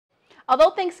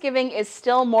Although Thanksgiving is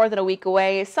still more than a week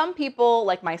away, some people,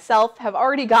 like myself, have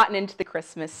already gotten into the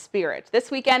Christmas spirit. This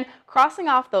weekend, crossing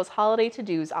off those holiday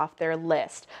to-dos off their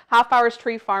list. Hoffbauers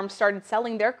Tree Farm started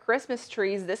selling their Christmas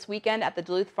trees this weekend at the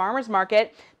Duluth Farmers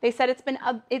Market. They said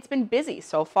it's been busy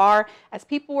so far as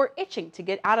people were itching to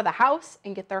get out of the house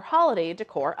and get their holiday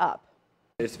decor up.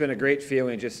 It's been a great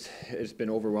feeling. It's been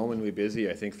overwhelmingly busy.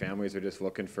 I think families are just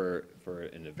looking for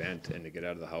an event and to get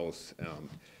out of the house.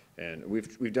 And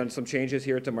we've done some changes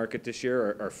here at the market this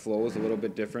year. Our flow is a little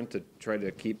bit different to try to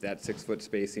keep that 6-foot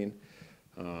spacing.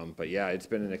 But yeah, it's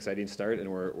been an exciting start, and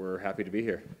we're happy to be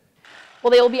here. Well,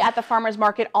 they will be at the farmers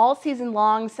market all season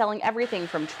long, selling everything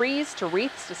from trees to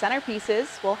wreaths to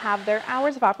centerpieces. We'll have their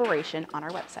hours of operation on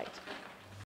our website.